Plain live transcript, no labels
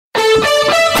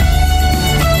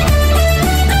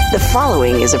The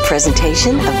following is a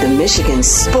presentation of the Michigan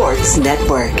Sports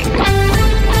Network.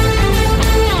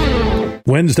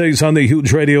 Wednesdays on the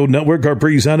Huge Radio Network are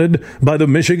presented by the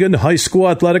Michigan High School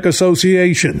Athletic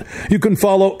Association. You can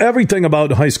follow everything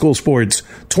about high school sports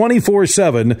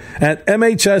 24/7 at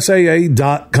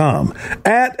MHSAA.com,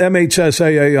 at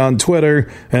MHSAA on Twitter,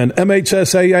 and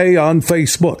MHSAA on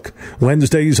Facebook.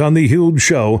 Wednesdays on the Huge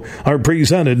Show are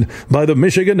presented by the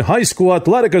Michigan High School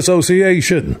Athletic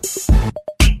Association.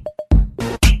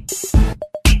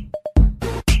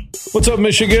 What's up,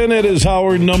 Michigan? It is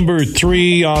hour number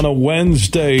 3 on a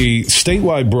Wednesday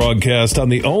statewide broadcast on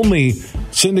the only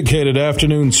syndicated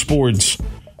afternoon sports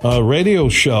radio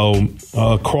show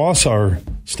across our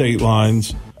state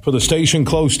lines. For the station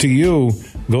close to you,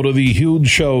 go to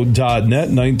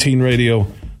thehugeshow.net, 19 radio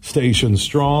station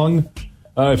strong.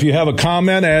 If you have a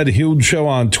comment, add Huge Show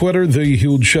on Twitter, The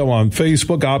Huge Show on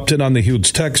Facebook. Opt in on the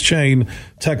Huge text chain.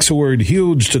 Text the word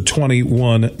HUGE to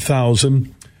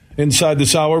 21,000. Inside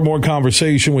this hour, more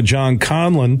conversation with John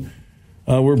Conlon.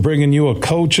 We're bringing you a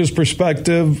coach's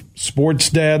perspective, sports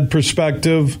dad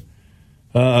perspective,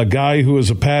 a guy who is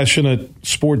a passionate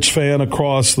sports fan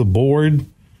across the board,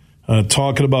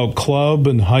 talking about club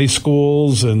and high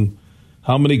schools and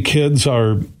how many kids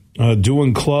are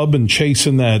doing club and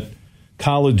chasing that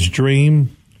college dream.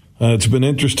 It's been an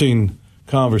interesting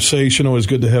conversation. Always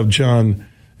good to have John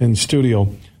in studio.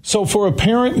 So for a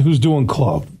parent who's doing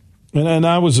club, and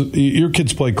your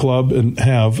kids play club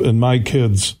and my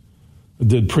kids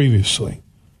did previously.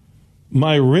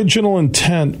 My original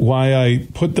intent why I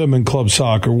put them in club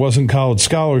soccer wasn't college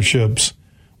scholarships,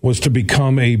 was to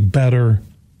become a better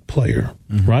player,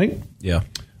 right? Yeah.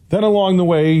 Then along the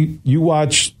way, you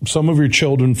watch some of your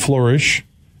children flourish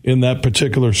in that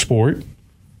particular sport.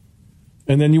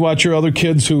 And then you watch your other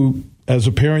kids who, as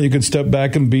a parent, you can step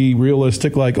back and be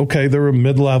realistic, like, okay, they're a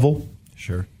mid-level.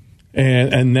 Sure.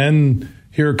 And then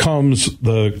here comes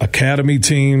the academy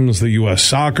teams, the U.S.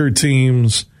 soccer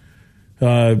teams.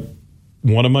 One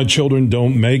of my children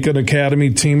don't make an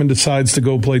academy team and decides to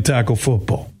go play tackle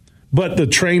football. But the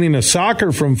training of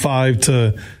soccer from 5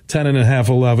 to 10 and a half,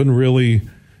 11 really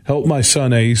helped my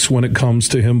son Ace when it comes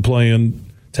to him playing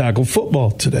tackle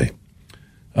football today.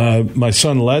 My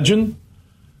son Legend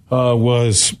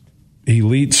was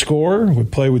elite scorer,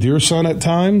 would play with your son at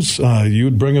times.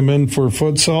 You'd bring him in for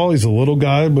futsal. He's a little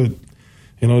guy, but,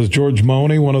 as George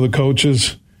Money, one of the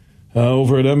coaches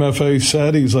over at MFA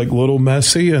said, he's like little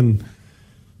Messi. And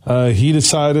he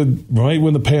decided right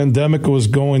when the pandemic was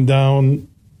going down,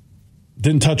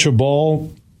 didn't touch a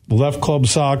ball, left club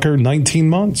soccer, 19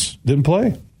 months, didn't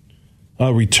play.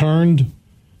 Returned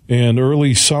in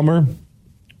early summer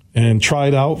and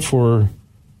tried out for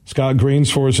Scott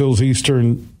Green's Forest Hills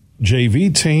Eastern JV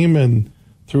team, and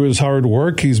through his hard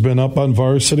work, he's been up on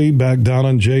varsity, back down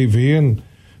on JV, and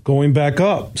going back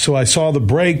up. So I saw the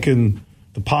break and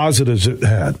the positives it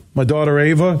had. My daughter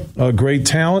Ava, a great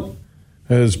talent,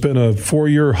 has been a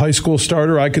 4-year high school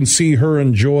starter. I can see her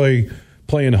enjoy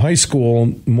playing high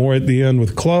school more at the end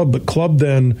with club, but club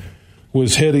then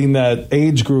was hitting that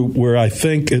age group where I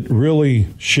think it really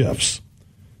shifts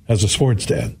as a sports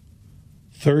dad.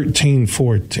 13,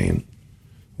 14.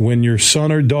 When your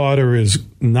son or daughter is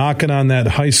knocking on that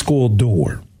high school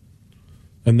door,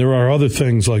 and there are other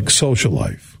things like social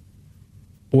life,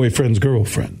 boyfriends,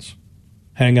 girlfriends,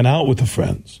 hanging out with the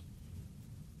friends,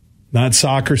 not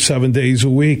soccer 7 days a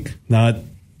week, not,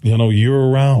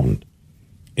 year-round,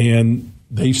 and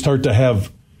they start to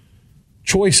have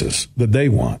choices that they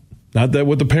want, not that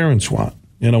what the parents want.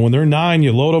 When they're 9,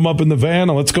 you load them up in the van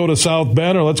and let's go to South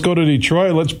Bend or let's go to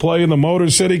Detroit. Let's play in the Motor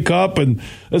City Cup. And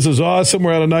this is awesome.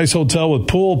 We're at a nice hotel with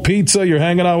pool, pizza. You're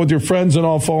hanging out with your friends and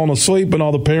all falling asleep. And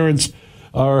all the parents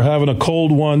are having a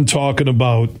cold one talking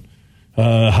about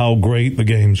how great the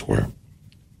games were.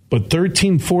 But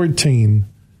 13, 14,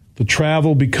 the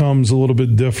travel becomes a little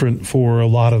bit different for a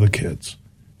lot of the kids,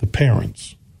 the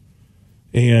parents.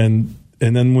 And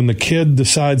then when the kid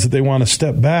decides that they want to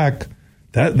step back,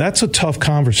 that's a tough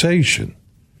conversation,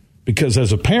 because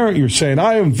as a parent, you're saying,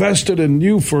 I invested in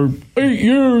you for 8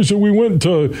 years and we went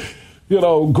to,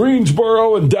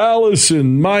 Greensboro and Dallas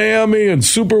and Miami and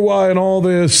Super Y and all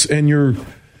this. And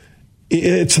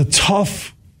it's a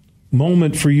tough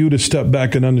moment for you to step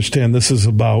back and understand this is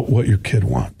about what your kid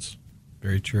wants.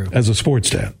 Very true. As a sports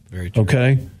dad. Very true.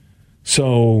 Okay?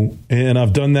 So, and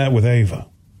I've done that with Ava.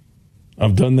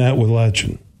 I've done that with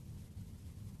Legend.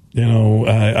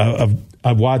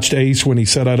 I've watched Ace when he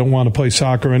said, I don't want to play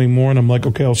soccer anymore. And I'm like,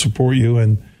 okay, I'll support you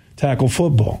and tackle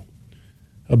football.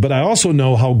 But I also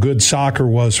know how good soccer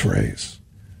was for Ace,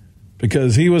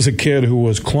 because he was a kid who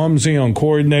was clumsy,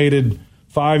 uncoordinated,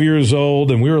 5 years old,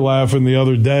 and we were laughing the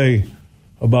other day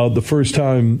about the first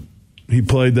time he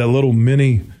played that little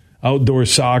mini outdoor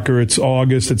soccer. It's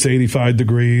August, it's 85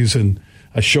 degrees, and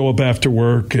I show up after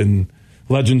work, and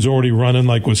Legend's already running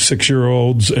like with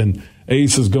 6-year-olds, and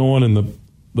Ace is going, and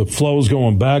the flow's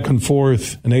going back and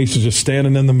forth, and Ace is just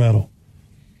standing in the middle.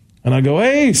 And I go,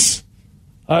 Ace,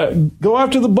 go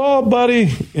after the ball,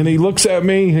 buddy. And he looks at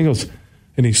me, and he goes,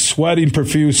 and he's sweating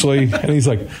profusely, and he's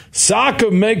like, soccer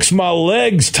makes my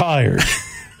legs tired.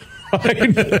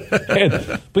 Right?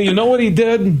 But you know what he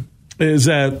did is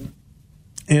that,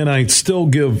 and I still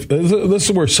give, this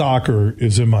is where soccer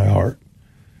is in my heart.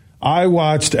 I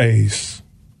watched Ace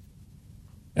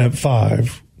at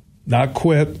 5 not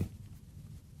quit,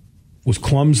 was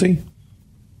clumsy,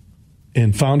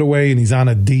 and found a way, and he's on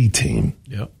a D team.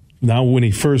 Yep. Now when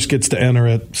he first gets to enter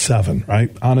at 7,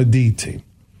 right, on a D team.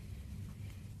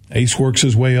 Ace works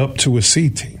his way up to a C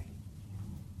team,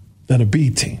 then a B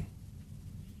team,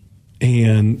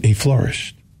 and he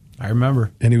flourished. I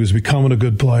remember. And he was becoming a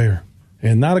good player.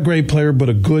 And not a great player, but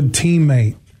a good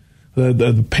teammate.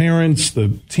 The parents,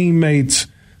 the teammates,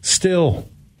 still,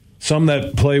 some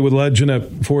that play with Legend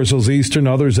at Forest Hills Eastern,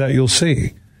 others that you'll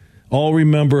see, all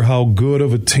remember how good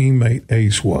of a teammate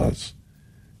Ace was.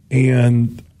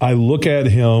 And I look at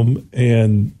him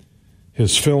and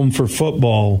his film for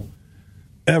football,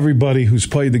 everybody who's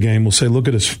played the game will say, look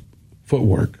at his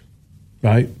footwork,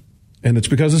 right? And it's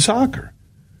because of soccer.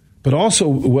 But also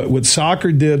what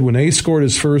soccer did when Ace scored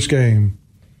his first game,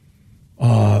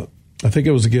 I think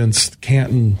it was against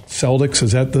Canton Celtics.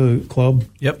 Is that the club?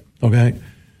 Yep. Okay.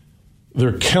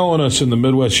 They're killing us in the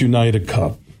Midwest United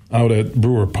Cup out at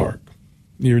Brewer Park,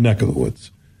 your neck of the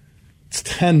woods. It's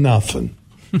 10-0,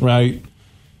 right?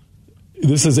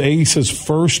 This is Ace's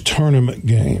first tournament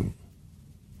game,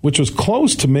 which was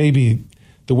close to maybe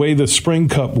the way the Spring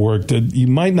Cup worked. That you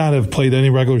might not have played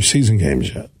any regular season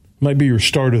games yet. It might be your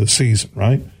start of the season,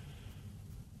 right?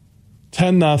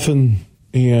 10-0,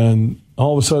 and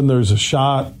all of a sudden there's a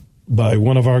shot by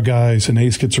one of our guys, and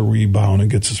Ace gets a rebound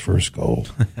and gets his first goal.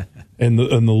 and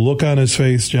the look on his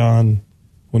face, John,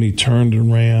 when he turned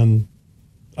and ran,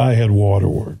 I had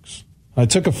waterworks. I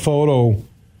took a photo,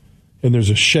 and there's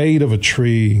a shade of a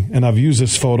tree, and I've used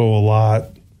this photo a lot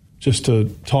just to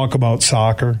talk about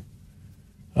soccer.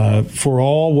 For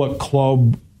all what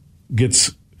club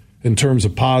gets in terms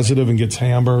of positive and gets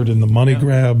hammered and the money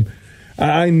grab,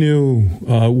 I knew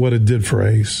what it did for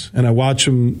Ace. And I watch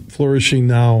him flourishing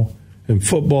now in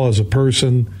football as a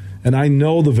person, and I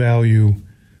know the value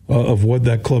of what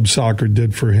that club soccer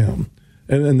did for him.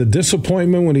 And the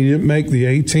disappointment when he didn't make the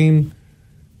A team,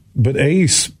 but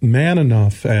Ace, man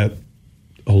enough at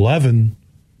 11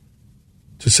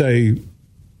 to say,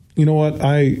 you know what,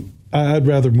 I'd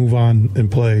rather move on and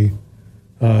play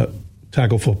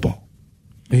tackle football.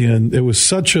 And it was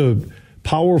such a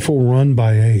powerful run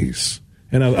by Ace.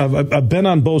 And I've been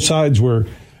on both sides where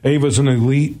Ava's an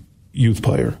elite youth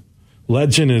player.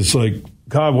 Legend is like,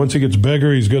 God, once he gets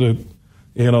bigger, he's going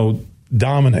to,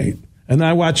 dominate. And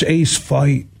I watch Ace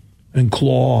fight and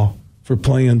claw for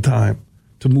playing time,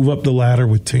 to move up the ladder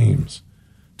with teams,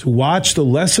 to watch the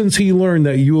lessons he learned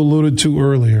that you alluded to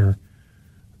earlier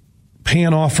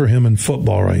pan off for him in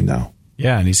football right now.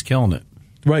 Yeah, and he's killing it.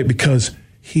 Right, because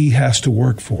he has to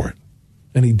work for it.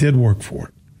 And he did work for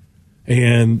it.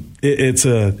 And it's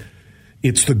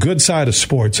the good side of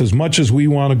sports. As much as we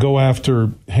want to go after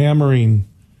hammering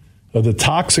the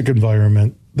toxic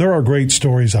environment, there are great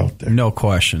stories out there. No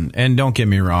question. And don't get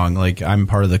me wrong, like, I'm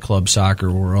part of the club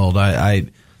soccer world.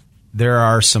 There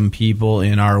are some people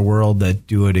in our world that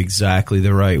do it exactly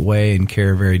the right way and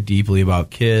care very deeply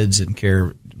about kids and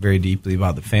care very deeply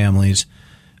about the families.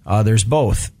 There's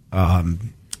both.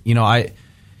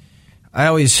 I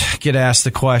always get asked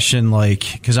the question, like,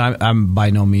 because I'm by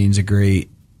no means a great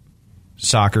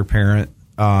soccer parent.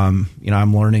 I'm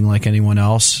learning like anyone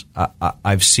else.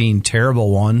 I've seen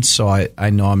terrible ones, so I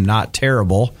know I'm not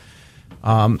terrible.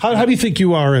 How do you think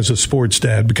you are as a sports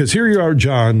dad? Because here you are,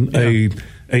 John,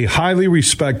 a highly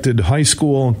respected high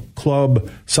school club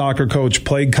soccer coach,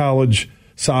 played college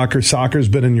soccer. Soccer's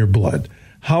been in your blood.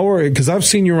 Because I've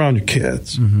seen you around your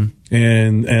kids,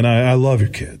 and I love your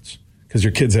kids. Because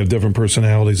your kids have different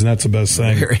personalities, and that's the best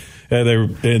thing.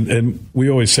 And we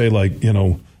always say, like,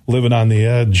 living on the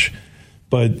edge.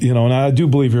 But, and I do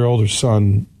believe your older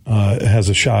son has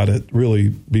a shot at really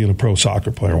being a pro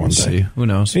soccer player one day. See. Who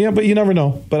knows? Yeah, but you never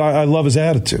know. But I love his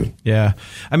attitude. Yeah.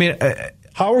 I mean,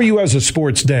 how are you as a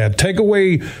sports dad? Take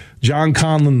away John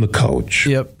Conlon, the coach.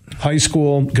 Yep. High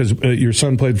school, because your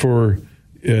son played for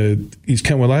East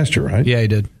Kentwood last year, right? Yeah, he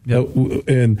did. Yep.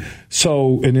 And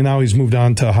now he's moved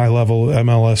on to high level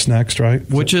MLS next, right?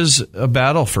 Which is a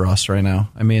battle for us right now.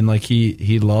 I mean, like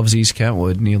he loves East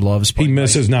Kentwood and he loves playing. He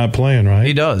misses not playing, right?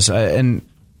 He does. And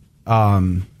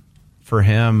for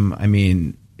him, I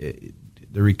mean,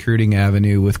 the recruiting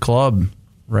avenue with club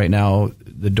right now,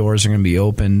 the doors are going to be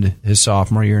opened his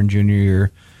sophomore year and junior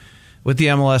year with the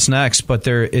MLS next, but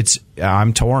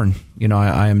I'm torn. You know,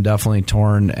 I am definitely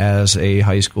torn as a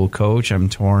high school coach. I'm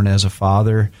torn as a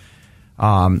father.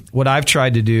 What I've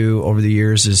tried to do over the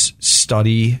years is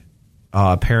study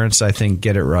parents. I think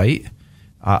get it right.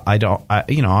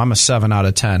 I'm a 7 out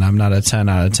of 10. I'm not a 10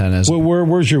 out of 10.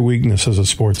 Where's your weakness as a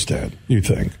sports dad, you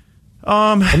think?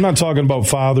 I'm not talking about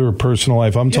father or personal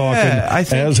life. I'm talking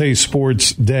as a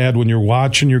sports dad when you're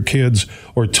watching your kids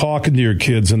or talking to your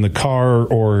kids in the car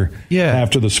or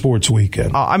after the sports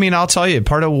weekend. I mean, I'll tell you,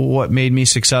 part of what made me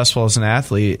successful as an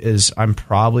athlete is I'm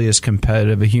probably as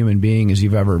competitive a human being as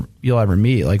you'll ever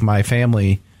meet. Like my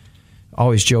family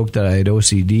always joked that I had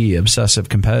OCD, obsessive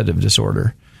competitive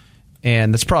disorder.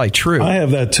 And that's probably true. I have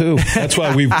that too. That's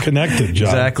why we've connected, John.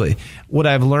 Exactly. What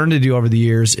I've learned to do over the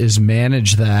years is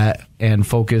manage that and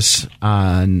focus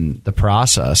on the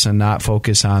process and not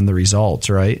focus on the results,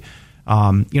 right?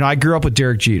 I grew up with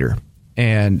Derek Jeter,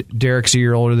 and Derek's a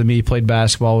year older than me, played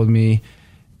basketball with me.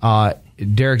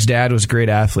 Derek's dad was a great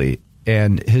athlete,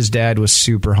 and his dad was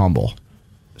super humble.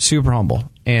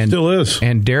 And still is.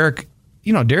 And Derek had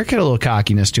a little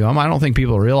cockiness to him. I don't think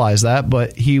people realize that,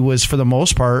 but he was, for the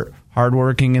most part,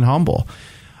 hardworking and humble.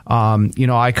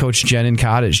 I coached Jenin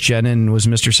Cottage. Jenin was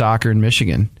Mr. Soccer in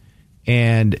Michigan.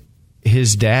 And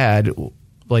his dad,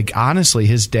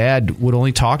 his dad would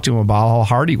only talk to him about how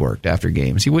hard he worked after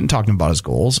games. He wouldn't talk to him about his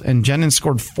goals. And Jenin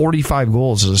scored 45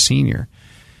 goals as a senior.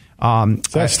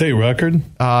 Is that state record?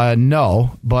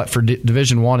 No, but for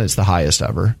Division I, it's the highest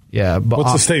ever. Yeah. But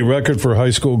what's the state record for high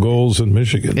school goals in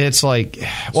Michigan? It's I'm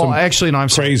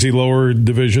crazy lower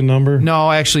division number.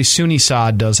 No, actually, SUNY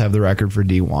Sod does have the record for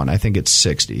D1. I think it's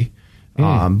 60.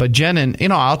 But Jenin,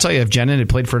 I'll tell you, if Jenin had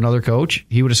played for another coach,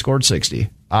 he would have scored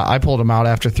 60. I pulled him out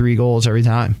after 3 goals every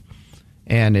time,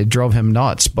 and it drove him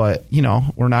nuts. But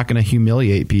we're not going to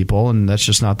humiliate people, and that's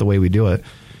just not the way we do it.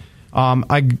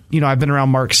 I've been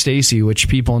around Mark Stacy, which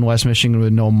people in West Michigan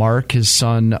would know Mark. His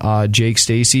son, Jake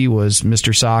Stacy, was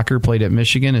Mr. Soccer, played at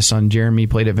Michigan. His son, Jeremy,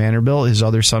 played at Vanderbilt. His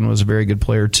other son was a very good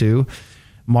player, too.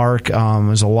 Mark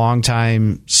was a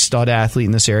longtime stud athlete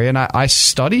in this area, and I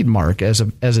studied Mark as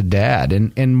a dad.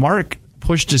 And Mark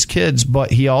pushed his kids, but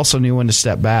he also knew when to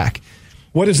step back.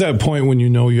 What is that point when you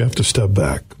know you have to step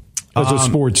back as a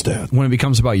sports dad? When it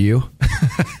becomes about you.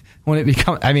 When it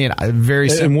becomes, very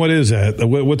simple. And what is that?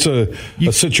 What's a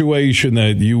situation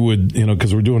that you would,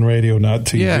 because we're doing radio, not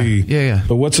TV. Yeah.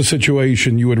 But what's a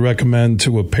situation you would recommend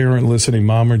to a parent listening,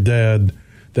 mom or dad,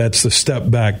 that's the step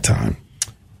back time?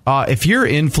 If you're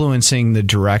influencing the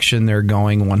direction they're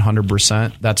going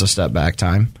 100%, that's a step back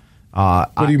time.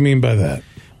 What do you mean by that?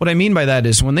 What I mean by that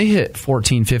is when they hit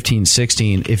 14, 15,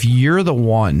 16, if you're the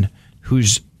one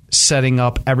who's setting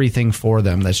up everything for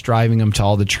them, that's driving them to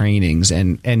all the trainings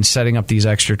and setting up these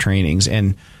extra trainings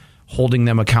and holding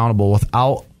them accountable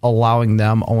without allowing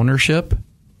them ownership,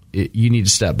 you need to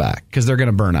step back because they're going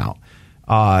to burn out.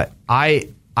 I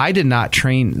did not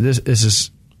train. This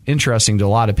is interesting to a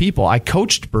lot of people. I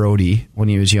coached Brody when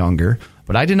he was younger,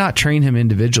 but I did not train him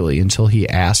individually until he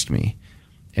asked me.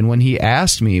 And when he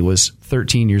asked me, was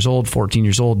 13 years old, 14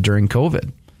 years old during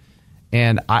COVID.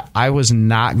 And I was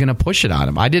not going to push it on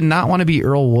him. I did not want to be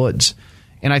Earl Woods.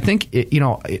 And I think,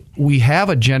 we have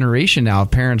a generation now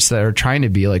of parents that are trying to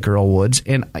be like Earl Woods.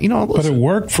 And, but it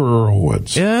worked for Earl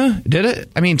Woods. Yeah, did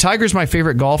it? Tiger's my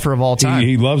favorite golfer of all time.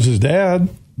 He loves his dad.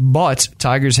 But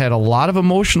Tiger's had a lot of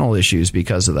emotional issues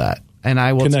because of that. And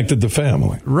connected to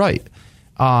family. Right.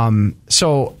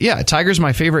 Tiger's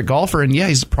my favorite golfer. And,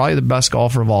 he's probably the best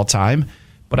golfer of all time.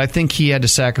 But I think he had to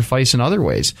sacrifice in other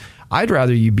ways. I'd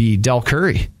rather you be Del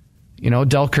Curry.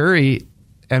 Del Curry,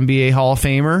 NBA Hall of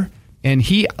Famer, and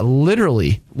he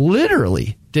literally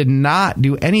did not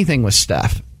do anything with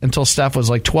Steph until Steph was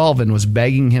like 12 and was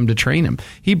begging him to train him.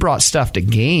 He brought Steph to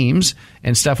games,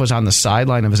 and Steph was on the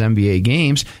sideline of his NBA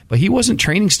games, but he wasn't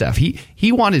training Steph.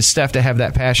 He wanted Steph to have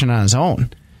that passion on his own.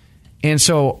 And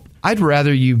so I'd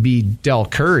rather you be Del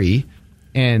Curry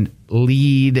and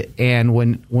lead, and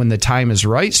when the time is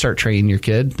right, start training your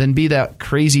kid, than be that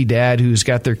crazy dad who's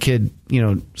got their kid,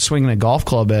 swinging a golf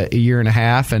club at a year and a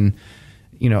half and,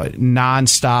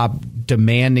 nonstop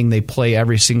demanding they play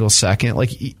every single second.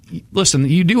 Like, listen,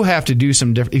 you do have to do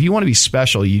some different. If you want to be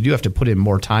special, you do have to put in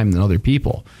more time than other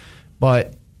people.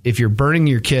 But if you're burning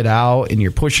your kid out and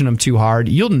you're pushing them too hard,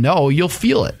 you'll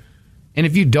feel it. And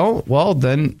if you don't, well,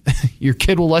 then your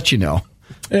kid will let you know.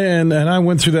 And I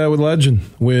went through that with Legend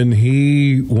when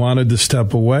he wanted to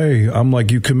step away. I'm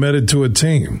like, you committed to a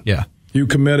team. Yeah. You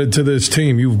committed to this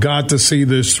team. You've got to see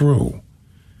this through.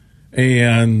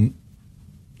 And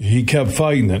he kept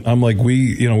fighting it. I'm like,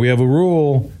 we have a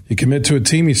rule. You commit to a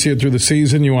team, you see it through the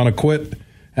season, you want to quit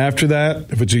after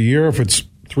that. If it's a year, if it's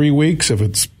 3 weeks, if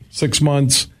it's 6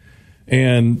 months.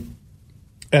 And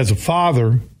as a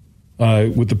father,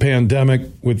 with the pandemic,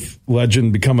 with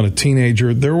Legend becoming a teenager,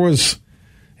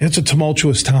 it's a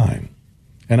tumultuous time.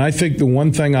 And I think the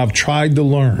one thing I've tried to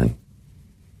learn,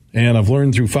 and I've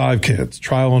learned through 5 kids,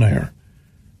 trial and error,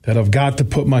 that I've got to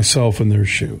put myself in their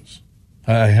shoes.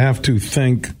 I have to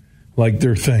think like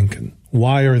they're thinking.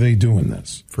 Why are they doing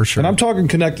this? For sure. And I'm talking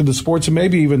connected to sports and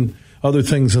maybe even other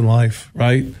things in life,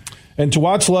 right? And to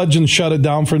watch Legend shut it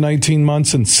down for 19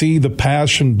 months and see the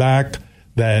passion back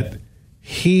that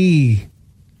he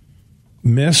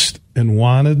missed and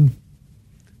wanted,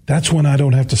 that's when I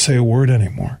don't have to say a word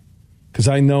anymore. Because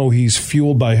I know he's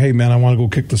fueled by, hey, man, I want to go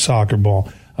kick the soccer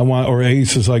ball. Or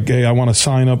Ace is like, hey, I want to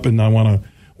sign up and I want to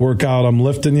work out. I'm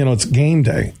lifting. It's game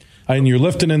day. And you're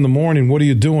lifting in the morning. What are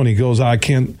you doing? He goes, I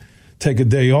can't take a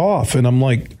day off. And I'm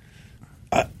like,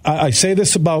 I say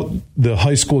this about the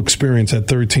high school experience at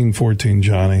 13, 14,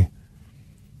 Johnny.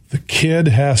 The kid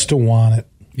has to want it.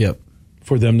 Yep.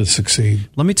 For them to succeed.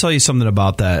 Let me tell you something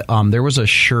about that. There was a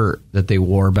shirt that they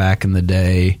wore back in the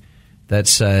day that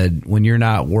said, when you're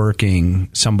not working,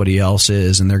 somebody else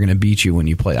is, and they're going to beat you when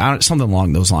you play. Something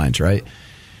along those lines, right?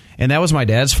 And that was my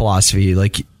dad's philosophy.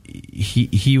 Like,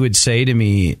 he would say to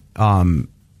me,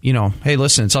 hey,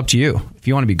 listen, it's up to you. If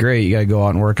you want to be great, you got to go out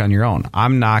and work on your own.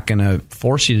 I'm not going to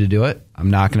force you to do it.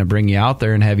 I'm not going to bring you out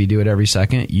there and have you do it every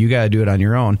second. You got to do it on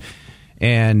your own.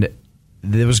 And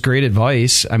it was great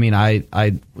advice. I mean,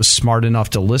 I was smart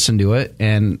enough to listen to it,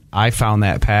 and I found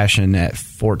that passion at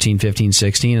 14, 15,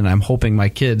 16, and I'm hoping my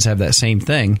kids have that same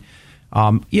thing.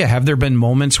 Have there been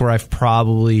moments where I've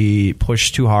probably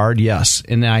pushed too hard? Yes.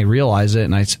 And then I realize it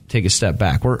and I take a step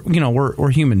back. We're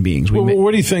human beings.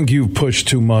 What do you think you've pushed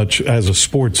too much as a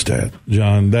sports dad,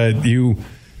 John,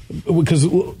 because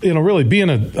really being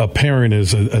a parent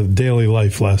is a daily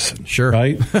life lesson. Sure.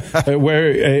 Right?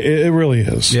 Where it really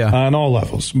is. Yeah. On all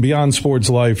levels, beyond sports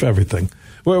life, everything.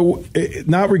 Well,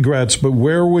 not regrets, but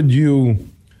where would you,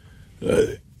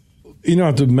 you don't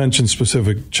have to mention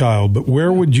specific child, but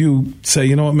where would you say,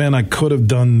 you know what, man, I could have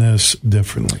done this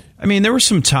differently? I mean, there were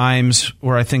some times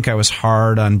where I think I was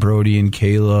hard on Brody and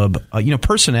Caleb.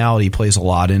 Personality plays a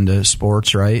lot into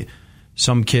sports, right?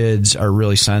 Some kids are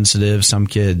really sensitive. Some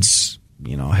kids,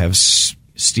 have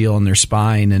steel in their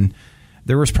spine. And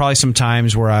there was probably some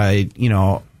times where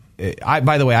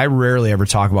by the way, I rarely ever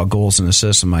talk about goals and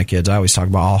assists with my kids. I always talk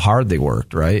about how hard they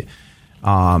worked, right?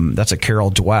 That's a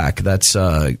Carol Dweck. That's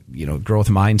growth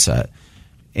mindset.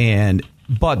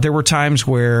 But there were times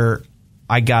where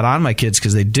I got on my kids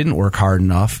because they didn't work hard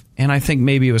enough, and I think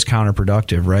maybe it was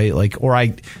counterproductive,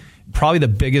 right? Probably the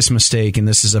biggest mistake, and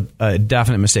this is a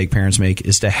definite mistake parents make,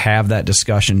 is to have that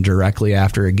discussion directly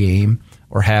after a game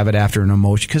or have it after an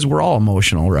emotion, because we're all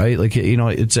emotional, right?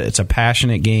 It's a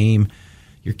passionate game.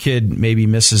 Your kid maybe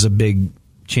misses a big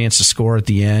chance to score at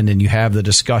the end, and you have the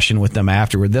discussion with them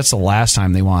afterward. That's the last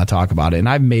time they want to talk about it, and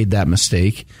I've made that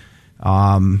mistake,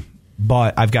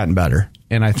 but I've gotten better.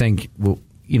 And I think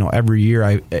every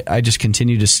year I just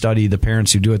continue to study the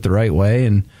parents who do it the right way,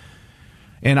 and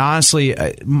honestly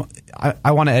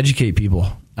I want to educate people.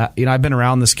 I've been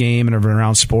around this game and I've been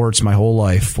around sports my whole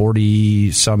life,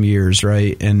 40 some years,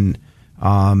 right? And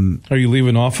are you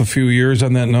leaving off a few years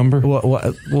on that number?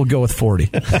 We'll go with 40.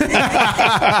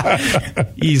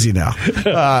 Easy now.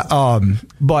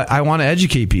 But I want to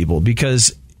educate people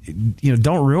because,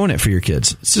 don't ruin it for your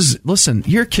kids. Listen,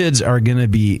 your kids are going to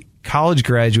be college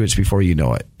graduates before you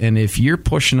know it. And if you're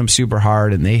pushing them super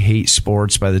hard and they hate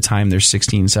sports by the time they're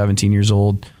 16, 17 years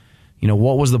old,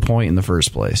 what was the point in the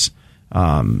first place?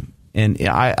 And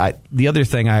the other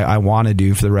thing I want to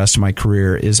do for the rest of my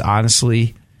career is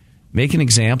honestly make an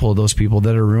example of those people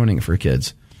that are ruining it for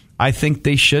kids. I think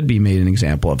they should be made an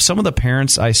example of. Some of the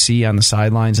parents I see on the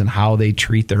sidelines and how they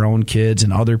treat their own kids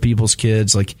and other people's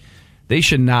kids, they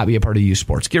should not be a part of youth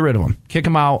sports. Get rid of them. Kick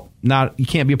them out. You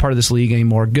can't be a part of this league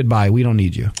anymore. Goodbye. We don't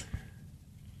need you.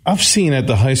 I've seen at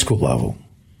the high school level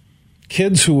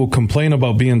kids who will complain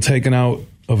about being taken out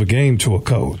of a game to a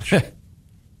coach.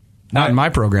 Not in my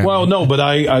program. Well, no, but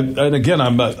and again,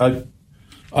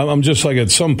 I'm just like,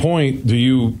 at some point, do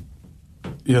you,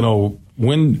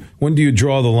 when do you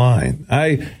draw the line?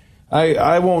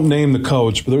 I won't name the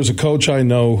coach, but there's a coach I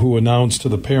know who announced to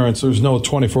the parents there's no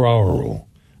 24-hour rule.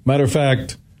 Matter of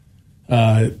fact,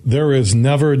 there is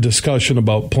never a discussion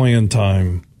about playing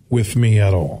time with me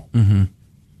at all. Mm-hmm.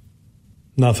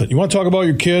 Nothing. You want to talk about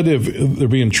your kid if they're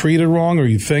being treated wrong, or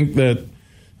you think that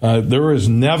there is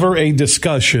never a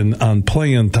discussion on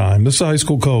playing time. This is a high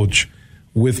school coach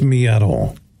with me at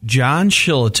all. John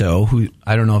Shillito, who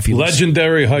I don't know if he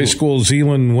legendary high school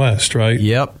Zeeland West, right?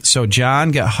 Yep. So John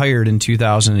got hired in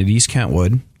 2000 at East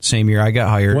Kentwood. Same year I got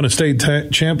hired. Won a state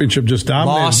championship, just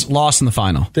dominated. Lost in the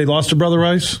final. They lost to Brother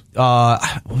Rice?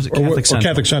 What was it? Catholic Central.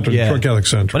 Catholic Central. Yeah. Catholic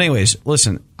Central. But anyways,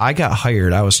 listen, I got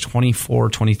hired. I was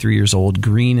 24, 23 years old,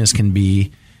 green as can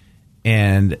be.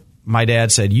 And my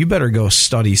dad said, you better go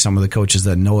study some of the coaches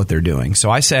that know what they're doing. So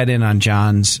I sat in on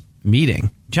John's meeting.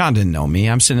 John didn't know me.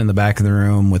 I'm sitting in the back of the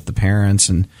room with the parents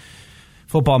and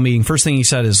football meeting. First thing he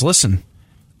said is, listen,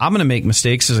 I'm going to make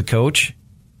mistakes as a coach,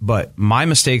 but my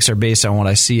mistakes are based on what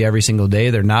I see every single day.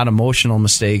 They're not emotional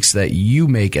mistakes that you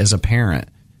make as a parent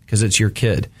because it's your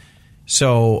kid.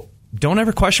 So don't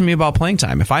ever question me about playing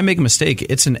time. If I make a mistake,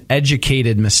 it's an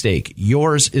educated mistake.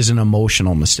 Yours is an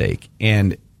emotional mistake.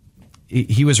 And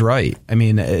he was right. I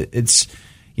mean, it's,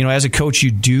 as a coach,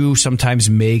 you do sometimes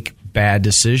make bad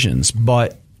decisions,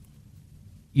 but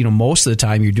most of the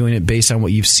time you're doing it based on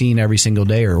what you've seen every single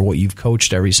day or what you've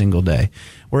coached every single day.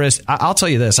 Whereas I'll tell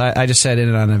you this, I just sat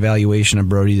in on an evaluation of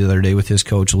Brody the other day with his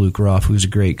coach, Luke Ruff, who's a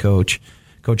great coach,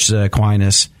 Coach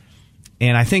Aquinas.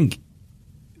 And I think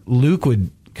Luke would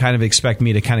kind of expect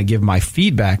me to kind of give my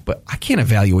feedback, but I can't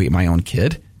evaluate my own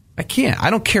kid. I can't. I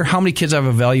don't care how many kids I've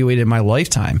evaluated in my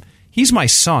lifetime. He's my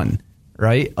son,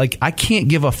 right? Like, I can't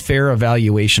give a fair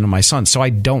evaluation of my son, so I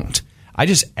don't. I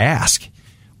just ask.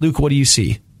 Luke, what do you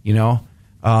see?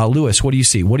 Lewis, what do you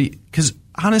see? Because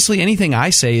honestly, anything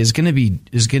I say is going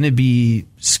to be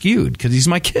skewed because he's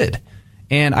my kid,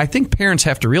 and I think parents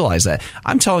have to realize that.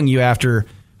 I'm telling you, after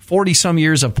 40 some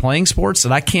years of playing sports,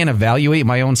 that I can't evaluate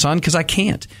my own son because I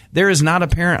can't. There is not a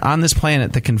parent on this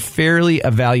planet that can fairly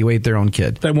evaluate their own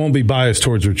kid. That won't be biased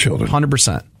towards their children.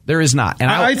 100%. There is not.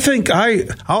 And I think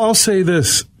I'll say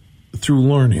this through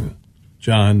learning,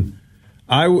 John.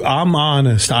 I'm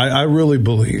honest. I really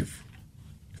believe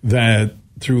that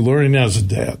through learning as a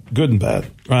dad, good and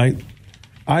bad, right?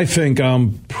 I think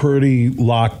I'm pretty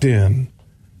locked in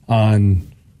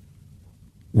on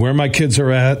where my kids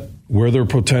are at, where their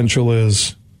potential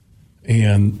is.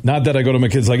 And not that I go to my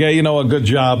kids like, hey, a good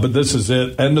job, but this is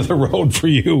it. End of the road for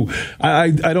you. I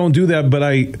don't do that, but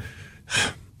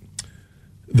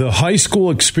the high school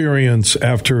experience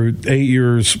after 8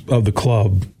 years of the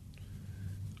club,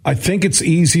 I think it's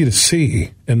easy to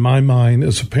see, in my mind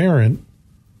as a parent,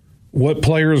 what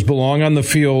players belong on the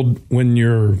field when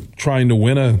you're trying to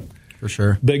win a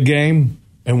big game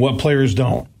and what players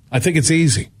don't. I think it's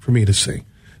easy for me to see.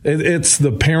 It's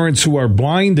the parents who are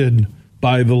blinded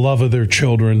by the love of their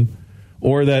children,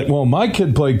 or that, well, my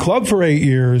kid played club for 8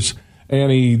 years and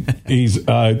he's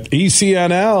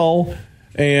ECNL,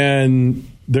 and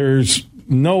there's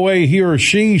no way he or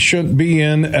she shouldn't be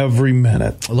in every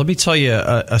minute. Let me tell you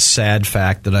a sad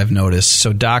fact that I've noticed.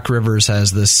 So Doc Rivers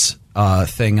has this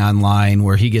thing online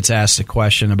where he gets asked a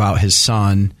question about his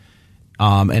son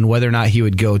and whether or not he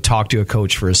would go talk to a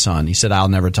coach for his son. He said, I'll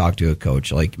never talk to a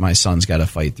coach. Like, my son's got to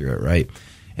fight through it, right?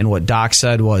 And what Doc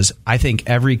said was, I think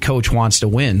every coach wants to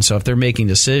win. So if they're making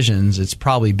decisions, it's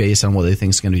probably based on what they think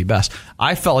is going to be best.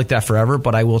 I felt like that forever,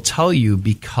 but I will tell you,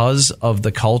 because of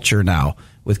the culture now,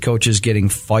 with coaches getting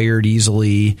fired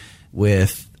easily,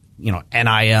 with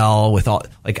NIL, with all,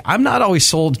 like, I'm not always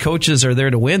sold coaches are there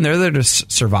to win. They're there to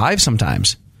survive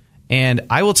sometimes. And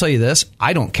I will tell you this,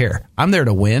 I don't care. I'm there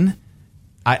to win.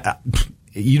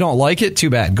 You don't like it? Too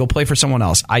bad. Go play for someone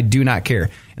else. I do not care.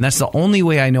 And that's the only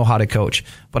way I know how to coach.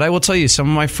 But I will tell you, some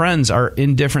of my friends are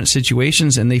in different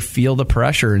situations and they feel the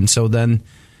pressure. And so then,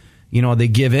 they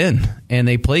give in and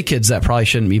they play kids that probably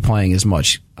shouldn't be playing as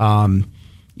much.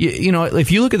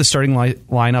 If you look at the starting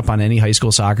lineup on any high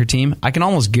school soccer team, I can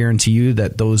almost guarantee you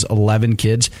that those 11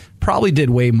 kids probably did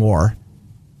way more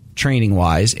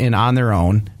training-wise and on their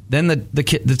own than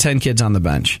the 10 kids on the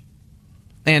bench.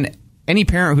 And any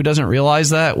parent who doesn't realize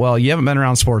that, well, you haven't been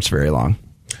around sports very long.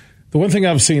 The one thing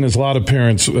I've seen is a lot of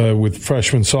parents with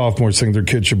freshmen, sophomores think their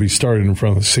kids should be starting in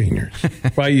front of the seniors.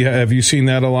 Right? Have you seen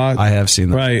that a lot? I have seen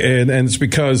that. Right, and it's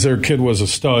because their kid was a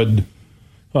stud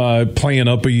playing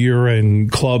up a year in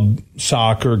club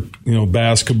soccer,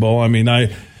 basketball. I mean,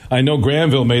 I know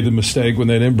Granville made the mistake when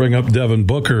they didn't bring up Devin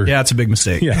Booker. Yeah, it's a big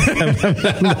mistake. Yeah,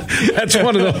 that's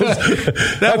one of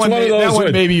those. That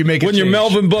one maybe you make a when change. you're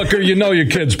Melvin Booker, you know your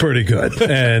kid's pretty good,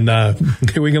 and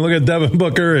we can look at Devin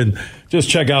Booker and just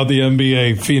check out the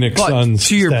NBA Phoenix Suns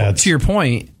stats. To your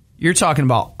point, you're talking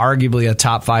about arguably a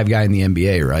top 5 guy in the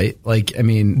NBA, right? Like, I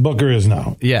mean, Booker is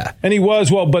now. Yeah, and he was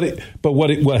but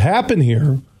what happened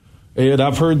here? And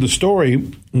I've heard the story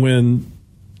when,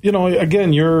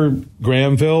 again, you're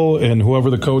Granville and whoever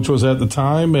the coach was at the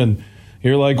time, and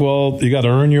you're like, well, you got to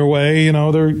earn your way.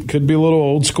 There could be a little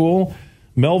old school.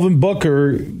 Melvin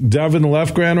Booker, Devin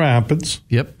left Grand Rapids.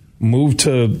 Yep. Moved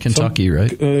to Kentucky,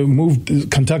 right? Moved to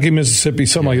Kentucky, Mississippi,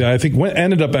 something like that. I think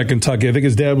ended up at Kentucky. I think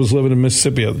his dad was living in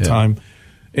Mississippi at the time.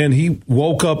 And he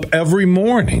woke up every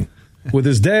morning with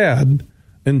his dad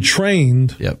and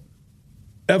trained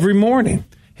every morning.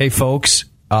 Hey, folks,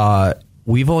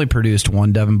 we've only produced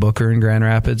one Devin Booker in Grand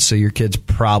Rapids, so your kid's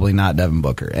probably not Devin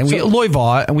Booker. And Loy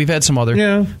Vaught, and we've had some other.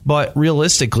 Yeah. But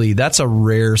realistically, that's a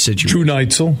rare situation. Drew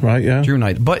Neitzel, right? Yeah. Drew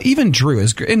Neitzel. But even Drew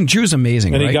is great. And Drew's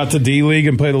amazing, and right? he got to D-League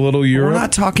and played a little Europe. We're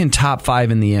not talking top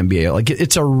 5 in the NBA. Like,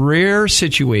 it's a rare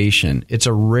situation. It's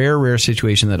a rare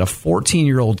situation that a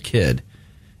 14-year-old kid,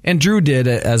 and Drew did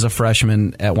it as a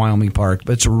freshman at Wyoming Park,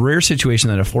 but it's a rare situation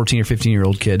that a 14 or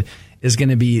 15-year-old kid is going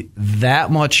to be that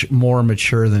much more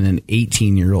mature than an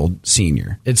 18-year-old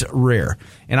senior. It's rare.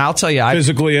 And I'll tell you,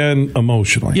 physically and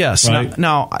emotionally. Yes. Right?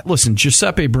 Now, listen,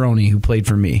 Giuseppe Broni, who played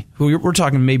for me, who we're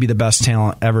talking maybe the best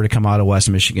talent ever to come out of West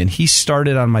Michigan, he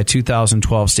started on my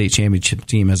 2012 state championship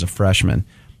team as a freshman.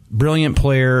 Brilliant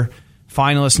player,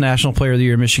 finalist National Player of the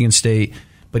Year at Michigan State.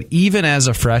 But even as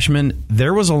a freshman,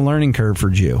 there was a learning curve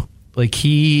for Jew. Like,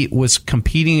 he was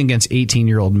competing against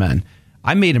 18-year-old men.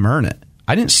 I made him earn it.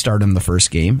 I didn't start him the first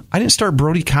game. I didn't start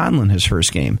Brody Conlon his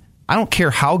first game. I don't care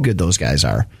how good those guys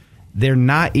are. They're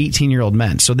not 18-year-old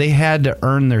men, so they had to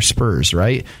earn their spurs,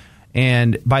 right?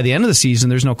 And by the end of the season,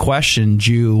 there's no question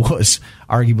Jew was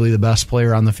arguably the best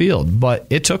player on the field. But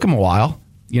it took him a while.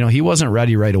 He wasn't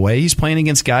ready right away. He's playing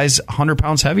against guys 100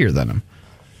 pounds heavier than him.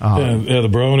 The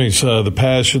Bronies, the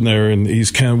passion there in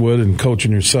East Kentwood and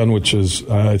coaching your son, which is,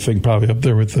 I think, probably up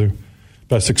there with the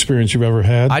best experience you've ever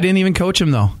had. I didn't even coach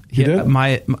him, though. He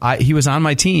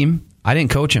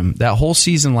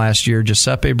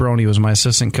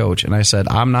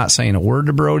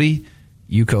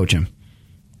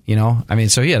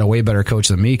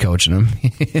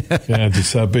Yeah,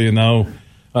 Giuseppe, and now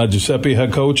Giuseppe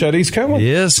head coach at East Kentwood.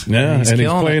 He is. Yeah, and he's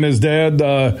playing his dad,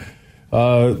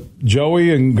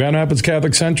 Joey, in Grand Rapids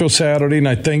Catholic Central Saturday, and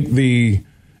I think the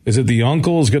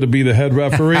uncle is going to be the head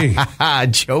referee?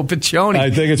 Joe Piccioni. I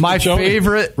think it's my Piccioni.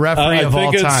 Favorite referee of all time.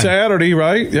 I think it's Saturday,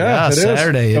 right? Yeah, it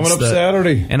Saturday. Is. Coming up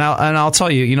Saturday. And I'll tell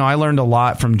you, I learned a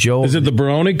lot from Joe. Is it the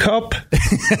Baroni Cup?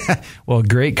 Well,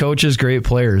 great coaches, great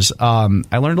players.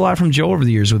 I learned a lot from Joe over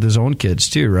the years with his own kids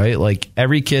too, right? Like,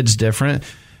 every kid's different.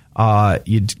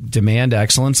 You demand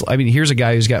excellence. I mean, here's a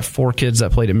guy who's got 4 kids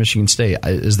that played at Michigan State.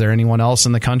 Is there anyone else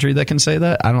in the country that can say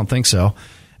that? I don't think so.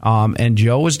 And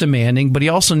Joe was demanding, but he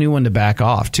also knew when to back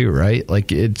off too, right?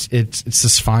 Like, it's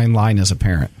this fine line as a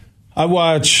parent. I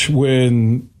watch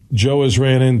when Joe has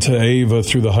ran into Ava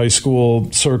through the high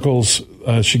school circles.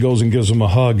 She goes and gives him a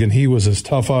hug, and he was as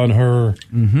tough on her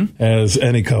as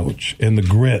any coach, and the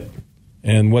grit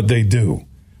and what they do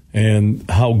and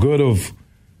how good of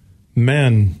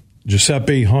men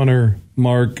Giuseppe, Hunter,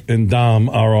 Mark, and Dom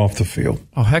are off the field.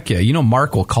 Oh, heck yeah.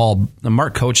 Mark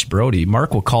coached Brody.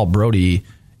 Mark will call Brody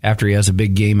after he has a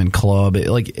big game in club.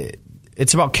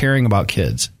 It's about caring about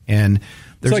kids. And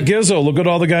it's like Izzo. Look at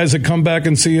all the guys that come back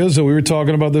and see Izzo. We were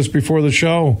talking about this before the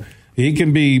show. He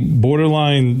can be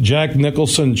borderline Jack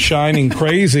Nicholson shining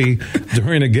crazy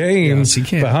during a game. Yes, he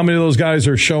can. But how many of those guys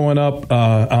are showing up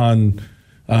on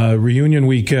reunion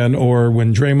weekend or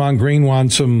when Draymond Green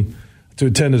wants him to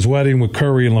attend his wedding with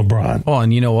Curry and LeBron? Oh,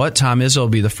 and you know what? Tom Izzo will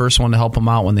be the first one to help them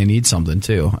out when they need something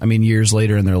too. I mean, years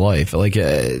later in their life. Like,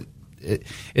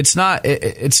 it's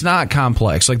not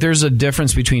complex. Like, there's a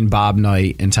difference between Bob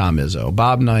Knight and Tom Izzo.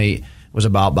 Bob Knight was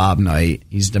about Bob Knight.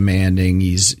 He's demanding.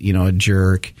 He's, a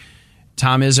jerk.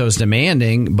 Tom Izzo is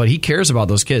demanding, but he cares about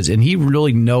those kids, and he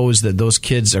really knows that those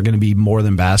kids are going to be more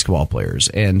than basketball players.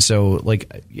 And so,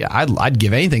 I'd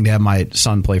give anything to have my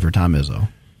son play for Tom Izzo.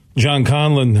 John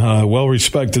Conlon,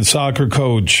 well-respected soccer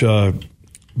coach,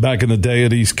 back in the day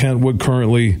at East Kentwood,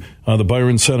 currently the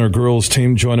Byron Center girls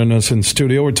team, joining us in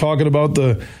studio. We're talking about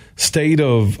the state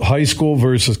of high school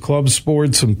versus club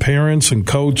sports and parents and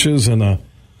coaches and a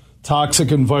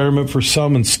toxic environment for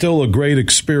some and still a great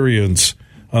experience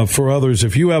for others.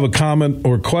 If you have a comment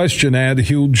or question, add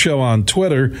Huge Show on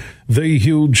Twitter, The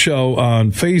Huge Show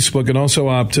on Facebook, and also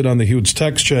opt in on the Huge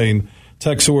text chain.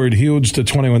 Text the word HUGE to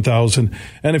 21,000.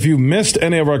 And if you missed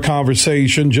any of our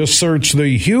conversation, just search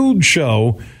The Huge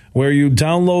Show where you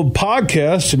download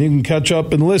podcasts and you can catch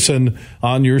up and listen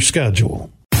on your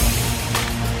schedule.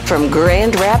 From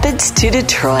Grand Rapids to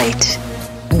Detroit,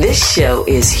 this show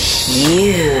is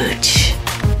huge.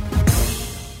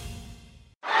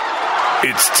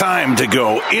 It's time to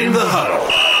go in the huddle.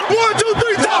 1, 2,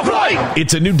 3, top flight!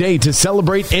 It's a new day to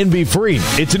celebrate and be free.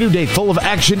 It's a new day full of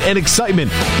action and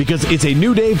excitement because it's a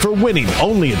new day for winning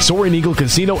only at Soaring Eagle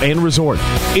Casino and Resort.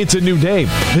 It's a new day.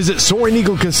 Visit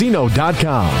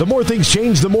SoaringEagleCasino.com. The more things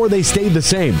change, the more they stay the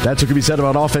same. That's what can be said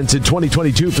about offense in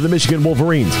 2022 for the Michigan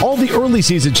Wolverines. All the early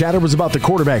season chatter was about the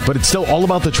quarterback, but it's still all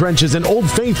about the trenches and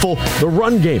Old Faithful, the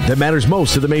run game that matters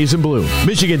most to the Maize and Blue.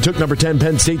 Michigan took number 10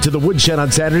 Penn State to the woodshed on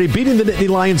Saturday, beating the Nittany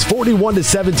Lions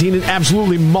 41-17 and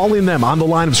absolutely mauling them on the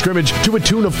line of scrimmage to a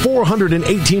tune of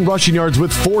 418 rushing yards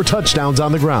with 4 touchdowns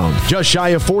on the ground. Just shy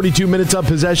of 42 minutes of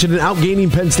possession and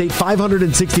outgaining Penn State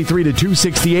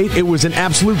 563-268, it was an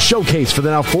absolute showcase for the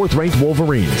now 4th-ranked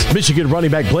Wolverines. Michigan running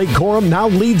back Blake Corum now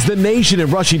leads the nation in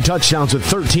rushing touchdowns with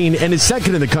 13 and is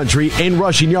second in the country in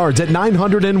rushing yards at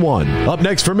 901. Up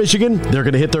next for Michigan, they're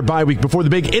going to hit their bye week before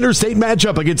the big interstate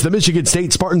matchup against the Michigan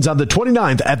State Spartans on the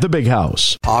 29th at the Big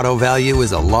House. Auto Value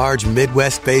is a large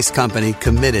Midwest-based company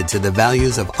committed to the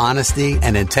values of honesty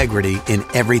and integrity in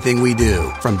everything we do.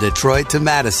 From Detroit to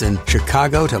Madison,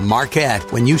 Chicago to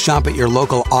Marquette, when you shop at your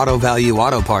local Auto Value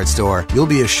auto parts store, you'll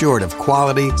be assured of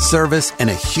quality, service, and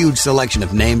a huge selection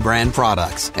of name brand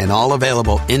products. And all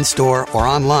available in-store or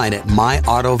online at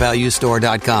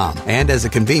myautovaluestore.com. And as a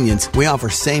convenience, we offer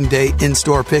same-day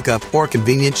in-store pickup or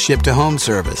convenient ship-to-home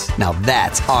service. Now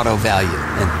that's Auto Value.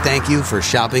 And thank you for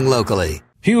shopping locally.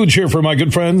 Huge here for my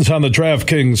good friends on the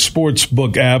DraftKings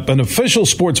Sportsbook app, an official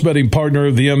sports betting partner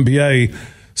of the NBA.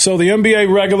 So the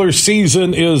NBA regular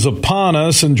season is upon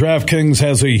us, and DraftKings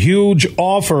has a huge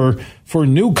offer for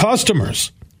new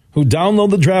customers who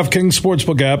download the DraftKings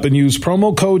Sportsbook app and use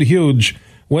promo code HUGE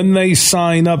when they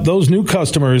sign up. Those new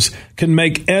customers can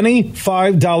make any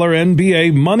 $5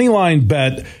 NBA moneyline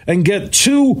bet and get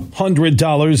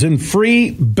 $200 in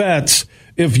free bets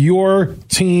if your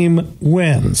team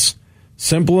wins.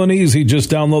 Simple and easy.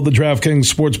 Just download the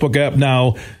DraftKings Sportsbook app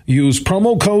now. Use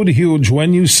promo code HUGE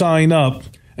when you sign up,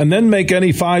 and then make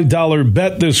any $5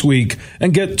 bet this week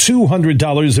and get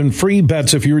 $200 in free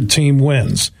bets if your team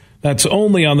wins. That's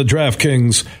only on the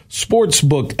DraftKings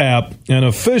Sportsbook app, an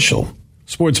official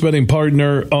sports betting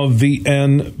partner of the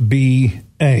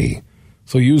NBA.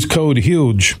 So use code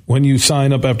HUGE when you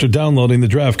sign up after downloading the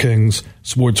DraftKings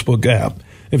Sportsbook app.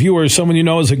 If you or someone you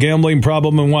know has a gambling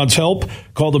problem and wants help,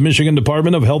 call the Michigan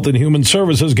Department of Health and Human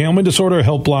Services Gambling Disorder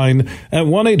Helpline at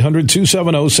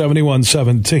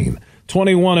 1-800-270-7117.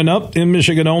 21 and up in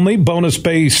Michigan only,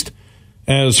 bonus-based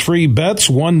as free bets,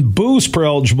 1 boost per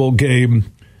eligible game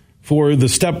for the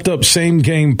stepped-up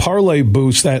same-game parlay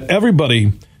boost that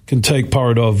everybody can take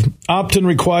part of. Opt-in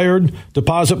required,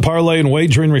 deposit, parlay, and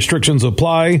wagering restrictions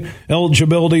apply.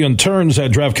 Eligibility and terms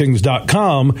at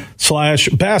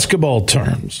DraftKings.com/basketball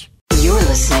terms. You're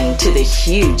listening to The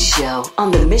Huge Show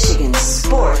on the Michigan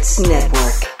Sports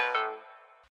Network.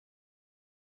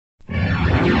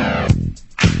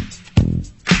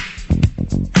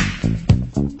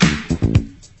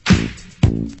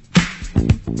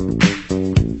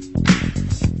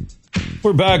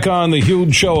 We're back on the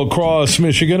Huge Show across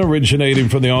Michigan, originating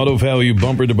from the Auto Value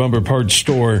Bumper-to-Bumper Parts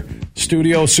Store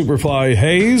studio. Superfly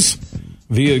Hayes,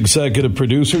 the executive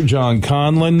producer, John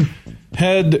Conlon,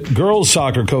 head girls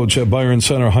soccer coach at Byron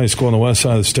Center High School on the west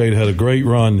side of the state, had a great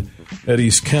run at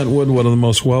East Kentwood, one of the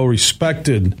most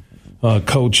well-respected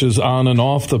coaches on and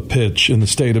off the pitch in the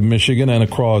state of Michigan and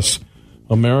across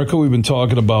America. We've been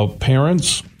talking about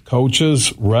parents, coaches,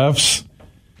 refs,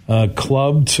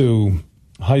 club to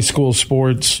high school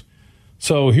sports.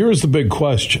 So here's the big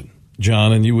question,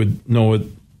 John, and you would know it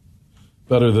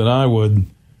better than I would.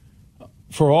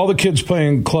 For all the kids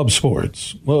playing club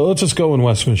sports, well, let's just go in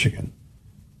West Michigan.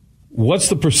 What's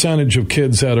the percentage of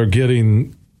kids that are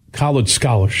getting college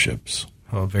scholarships?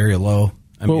 Oh, very low.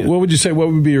 What would you say?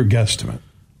 What would be your guesstimate?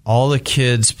 All the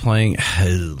kids playing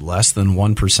less than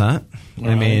 1%.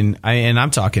 I mean, and I'm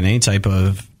talking any type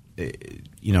of,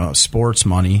 sports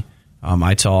money.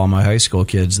 I tell all my high school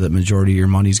kids that majority of your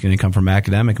money is going to come from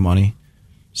academic money.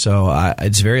 So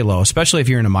it's very low, especially if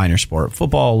you're in a minor sport.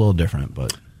 Football, a little different.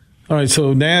 But all right,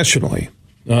 so nationally,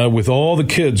 with all the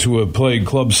kids who have played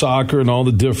club soccer and all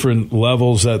the different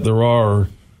levels that there are,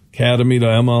 academy to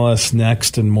MLS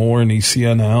next and more and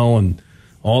ECNL and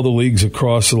all the leagues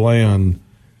across the land,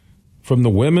 from the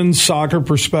women's soccer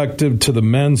perspective to the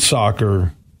men's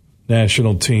soccer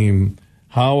national team,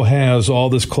 how has all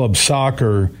this club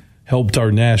soccer helped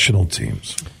our national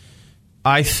teams?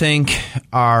 I think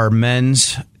our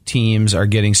men's teams are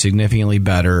getting significantly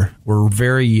better. We're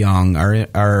very young.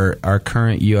 Our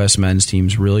current U.S. men's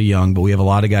team's really young, but we have a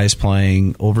lot of guys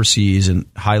playing overseas in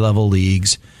high-level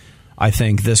leagues. I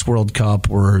think this World Cup,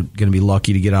 we're going to be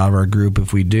lucky to get out of our group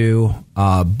if we do,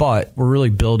 but we're really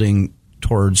building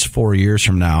towards 4 years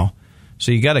from now.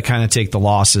 So you got to kind of take the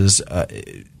losses.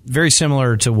 Very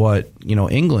similar to what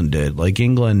England did. Like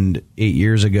England 8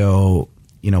 years ago,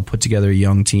 put together a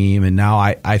young team, and now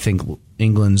I think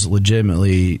England's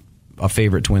legitimately a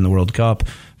favorite to win the World Cup.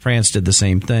 France did the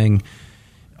same thing.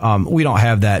 We don't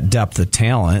have that depth of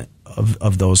talent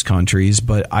of those countries,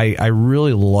 but I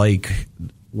really like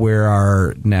where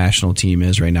our national team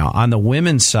is right now. On the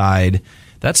women's side,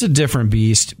 that's a different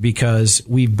beast because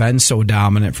we've been so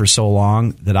dominant for so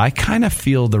long that I kind of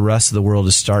feel the rest of the world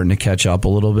is starting to catch up a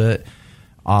little bit.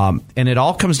 And it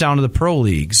all comes down to the pro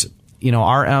leagues.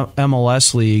 Our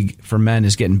MLS league for men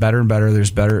is getting better and better.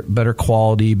 There's better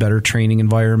quality, better training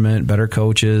environment, better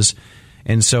coaches.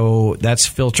 And so that's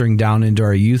filtering down into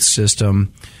our youth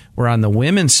system. Where on the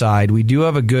women's side, we do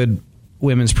have a good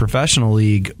women's professional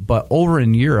league, but over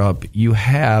in Europe, you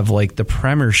have like the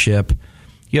Premiership.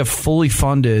 You have fully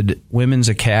funded women's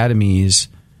academies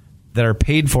that are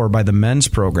paid for by the men's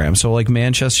program. So like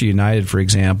Manchester United, for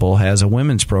example, has a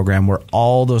women's program where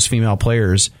all those female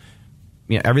players,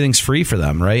 everything's free for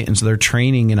them, right? And so they're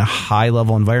training in a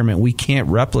high-level environment. We can't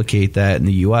replicate that in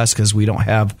the U.S. because we don't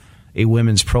have a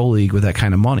women's pro league with that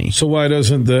kind of money. So why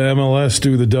doesn't the MLS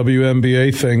do the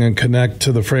WNBA thing and connect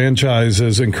to the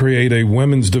franchises and create a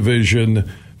women's division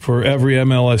for every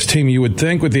MLS team? You would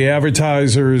think with the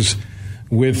advertisers,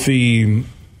 with the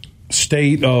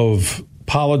state of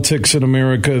politics in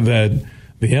America, that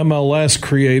the MLS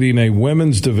creating a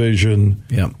women's division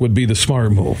would be the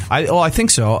smart move. I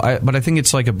think so. But I think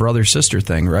it's like a brother-sister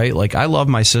thing, right? Like, I love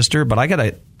my sister, but I got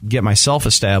to get myself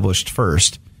established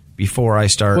first before I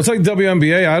start. Well, it's like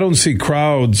WNBA. I don't see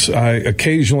crowds.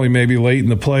 Occasionally, maybe late in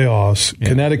the playoffs. Yeah.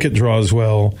 Connecticut draws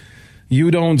well.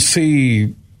 You don't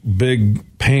see big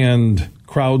panned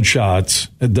crowd shots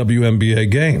at WNBA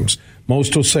games.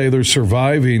 Most will say they're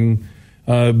surviving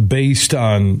based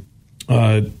on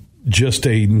just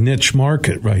a niche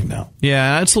market right now.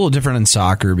 Yeah, it's a little different in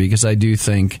soccer because I do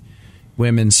think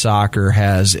women's soccer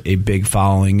has a big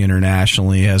following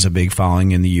internationally, has a big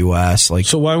following in the U.S.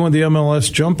 So why won't the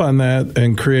MLS jump on that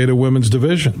and create a women's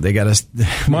division? They got to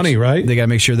money, right? They got to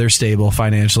make sure they're stable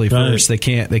financially first. They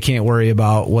can't worry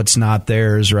about what's not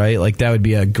theirs, right? Like that would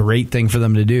be a great thing for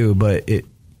them to do, but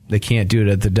they can't do it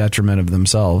at the detriment of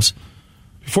themselves.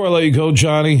 Before I let you go,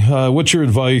 Johnny, what's your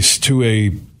advice to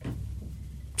a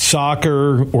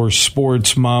soccer or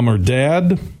sports mom or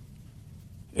dad,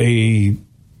 a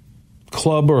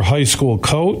club or high school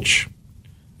coach,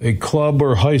 a club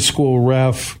or high school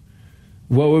ref?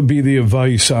 What would be the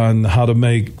advice on how to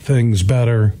make things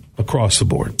better across the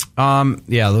board?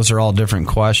 Those are all different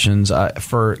questions.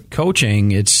 For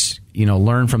coaching, it's,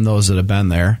 learn from those that have been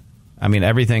there. I mean,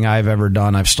 everything I've ever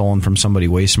done, I've stolen from somebody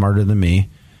way smarter than me.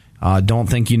 Don't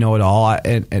think you know it all.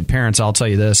 And parents, I'll tell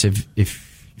you this,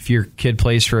 if your kid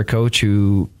plays for a coach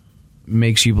who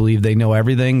makes you believe they know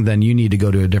everything, then you need to go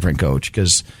to a different coach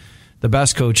because the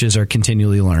best coaches are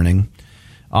continually learning.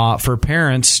 For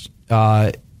parents,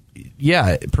 provide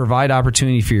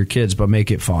opportunity for your kids, but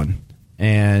make it fun.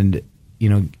 And,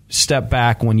 step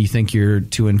back when you think you're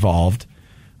too involved.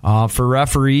 For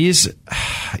referees,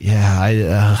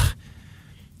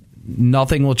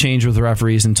 nothing will change with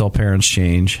referees until parents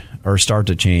change or start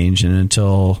to change and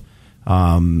until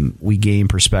we gain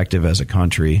perspective as a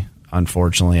country.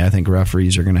 Unfortunately, I think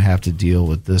referees are going to have to deal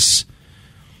with this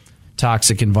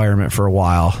toxic environment for a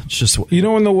while. It's just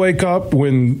when they wake up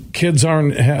when kids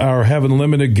are having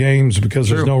limited games because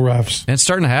there's no refs. And it's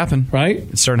starting to happen, right?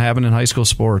 It's starting to happen in high school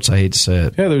sports. I hate to say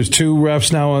it. Yeah, there's 2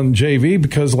 refs now on JV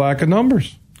because lack of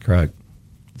numbers. Correct.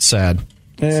 It's sad.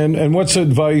 And what's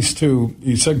advice to,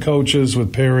 you said coaches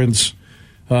with parents,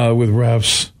 with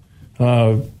refs,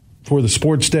 for the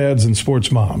sports dads and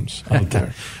sports moms out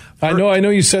there? I know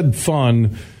you said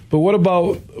fun, but what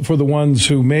about for the ones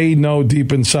who may know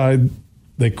deep inside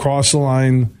they cross the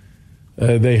line,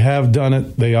 they have done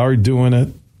it, they are doing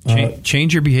it?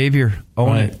 Change your behavior.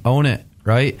 Own it,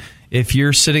 right? If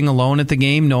you're sitting alone at the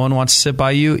game, no one wants to sit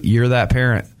by you, you're that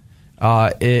parent.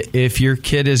 If your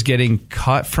kid is getting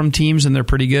cut from teams and they're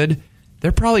pretty good,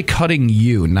 they're probably cutting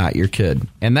you, not your kid.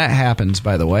 And that happens,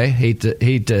 by the way. Hate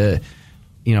to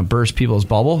burst people's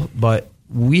bubble, but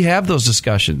we have those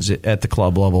discussions at the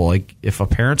club level. Like, if a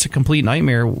parent's a complete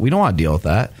nightmare, we don't want to deal with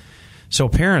that. So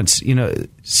parents,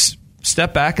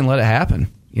 step back and let it happen,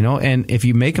 and if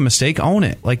you make a mistake, own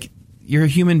it. Like, you're a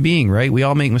human being, right? We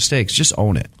all make mistakes. Just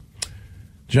own it.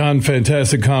 John,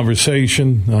 fantastic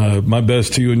conversation. My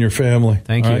best to you and your family.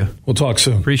 Thank you. Right? We'll talk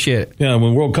soon. Appreciate it. Yeah,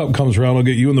 when World Cup comes around, I'll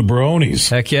get you and the Baronies.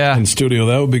 Heck yeah. In studio.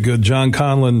 That would be good. John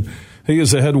Conlon, he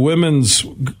is the head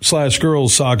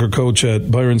women's/girls soccer coach at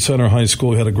Byron Center High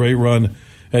School. He had a great run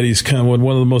at East Kenwood.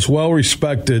 One of the most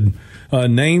well-respected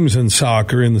names in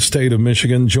soccer in the state of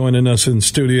Michigan, joining us in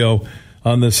studio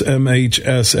on this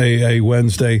MHSAA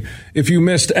Wednesday. If you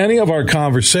missed any of our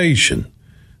conversation,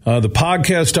 the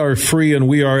podcasts are free, and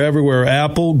we are everywhere: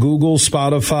 Apple, Google,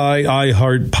 Spotify,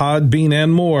 iHeart, Podbean,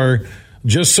 and more.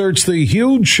 Just search The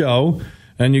Huge Show,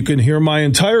 and you can hear my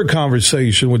entire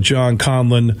conversation with John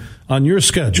Conlon on your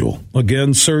schedule.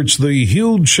 Again, search The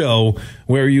Huge Show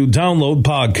where you download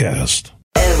podcast.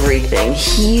 Everything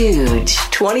huge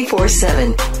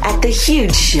 24/7 at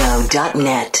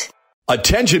thehugeshow.net.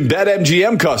 Attention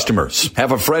BetMGM customers.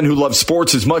 Have a friend who loves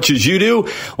sports as much as you do?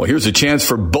 Well, here's a chance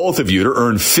for both of you to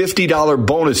earn $50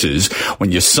 bonuses when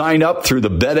you sign up through the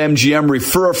BetMGM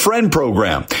Refer a Friend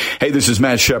program. Hey, this is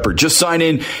Matt Shepard. Just sign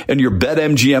in your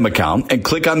BetMGM account and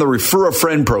click on the Refer a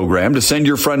Friend program to send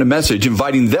your friend a message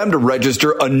inviting them to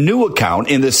register a new account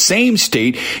in the same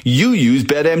state you use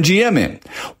BetMGM in.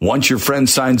 Once your friend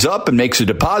signs up and makes a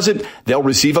deposit, they'll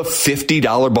receive a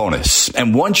 $50 bonus.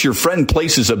 And once your friend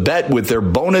places a bet with their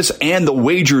bonus and the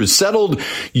wager is settled,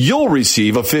 you'll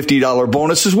receive a $50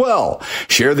 bonus as well.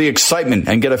 Share the excitement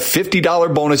and get a $50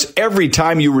 bonus every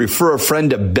time you refer a friend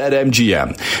to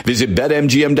BetMGM. Visit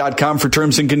BetMGM.com for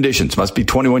terms and conditions. Must be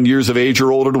 21 years of age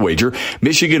or older to wager.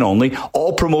 Michigan only.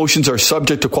 All promotions are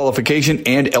subject to qualification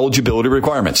and eligibility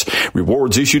requirements.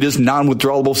 Rewards issued as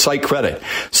non-withdrawable site credit.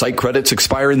 Site credits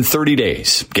expire in 30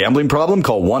 days. Gambling problem?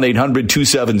 Call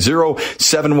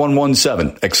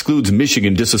 1-800-270-7117. Excludes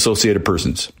Michigan disassociated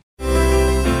persons.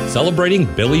 Celebrating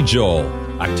Billy Joel,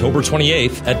 October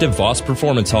 28th at DeVos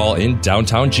Performance Hall in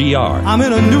downtown GR. I'm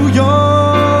in a New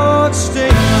York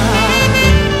State.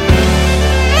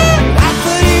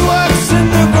 After he works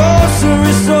in the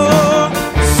grocery store,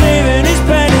 saving his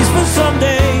pennies for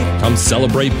someday. Come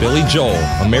celebrate Billy Joel,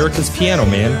 America's Piano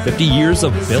Man, 50 years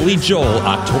of Billy Joel,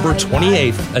 October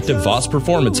 28th at DeVos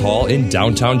Performance Hall in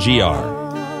downtown GR.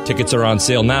 Tickets are on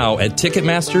sale now at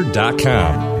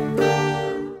Ticketmaster.com.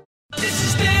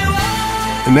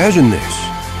 Imagine this: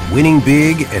 winning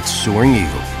big at Soaring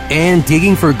Eagle and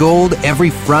digging for gold every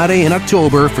Friday in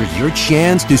October for your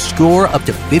chance to score up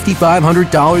to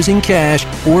 $5,500 in cash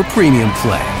or premium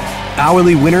play.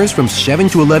 Hourly winners from 7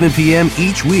 to 11 p.m.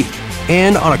 each week.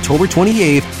 And on October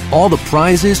 28th, all the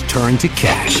prizes turn to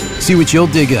cash. See what you'll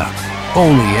dig up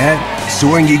only at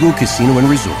Soaring Eagle Casino and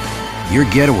Resort. Your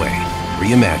getaway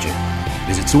reimagined.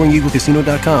 Visit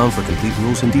SoaringEagleCasino.com for complete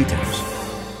rules and details.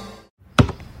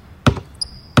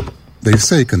 They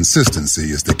say consistency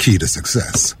is the key to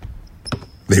success.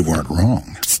 They weren't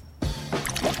wrong.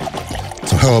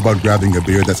 So how about grabbing a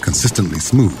beer that's consistently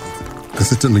smooth,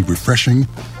 consistently refreshing,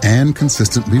 and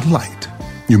consistently light?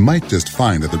 You might just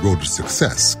find that the road to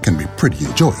success can be pretty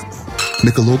enjoyable.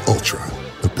 Michelob Ultra,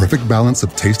 the perfect balance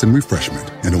of taste and refreshment,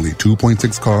 and only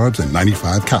 2.6 carbs and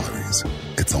 95 calories.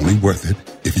 It's only worth it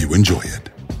if you enjoy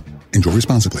it. Enjoy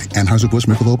responsibly. Anheuser-Busch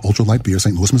Michelob Ultra Light Beer,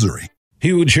 St. Louis, Missouri.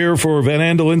 Huge here for Van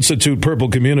Andel Institute Purple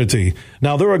Community.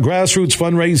 Now, they're a grassroots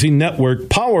fundraising network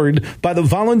powered by the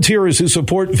volunteers who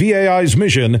support VAI's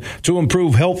mission to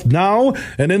improve health now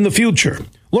and in the future.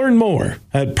 Learn more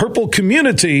at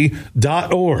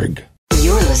purplecommunity.org.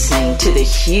 You're listening to The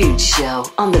Huge Show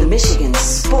on the Michigan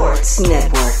Sports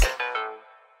Network.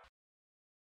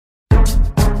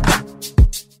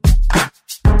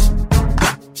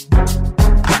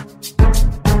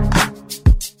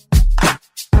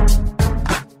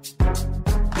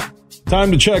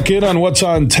 Time to check in on what's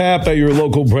on tap at your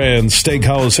local brand,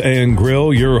 Steakhouse and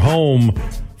Grill, your home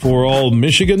for all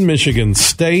Michigan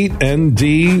State,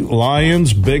 ND,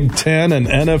 Lions, Big Ten, and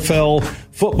NFL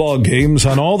football games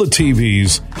on all the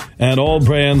TVs and all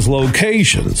brands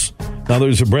locations. Now,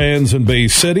 there's a Brands in Bay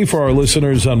City for our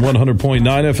listeners on 100.9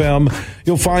 FM.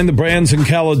 You'll find the Brands in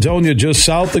Caledonia just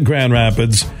south of Grand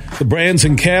Rapids, the Brands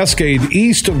in Cascade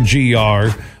east of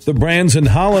GR, the Brands in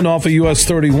Holland off of US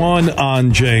 31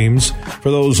 on James,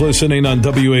 for those listening on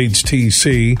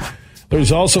WHTC.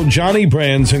 There's also Johnny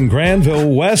Brands in Granville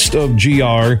west of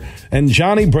GR, and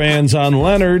Johnny Brands on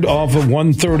Leonard off of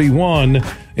 131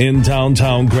 in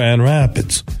downtown Grand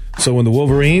Rapids. So when the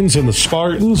Wolverines and the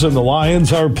Spartans and the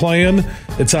Lions are playing,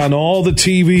 it's on all the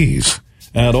TVs.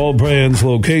 at all Brands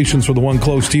locations. For the one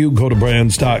close to you, go to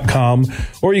brands.com.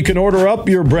 Or you can order up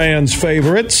your Brands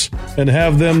favorites and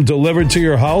have them delivered to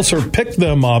your house, or pick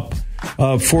them up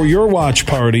for your watch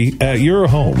party at your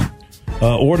home.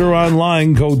 Order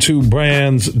online, go to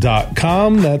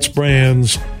brands.com. That's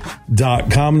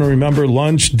brands.com. And remember,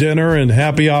 lunch, dinner, and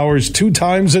happy hours 2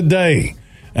 times a day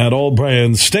at all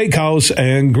Brands Steakhouse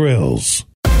and Grills.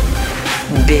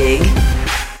 Big,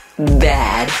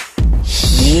 bad,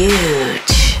 huge.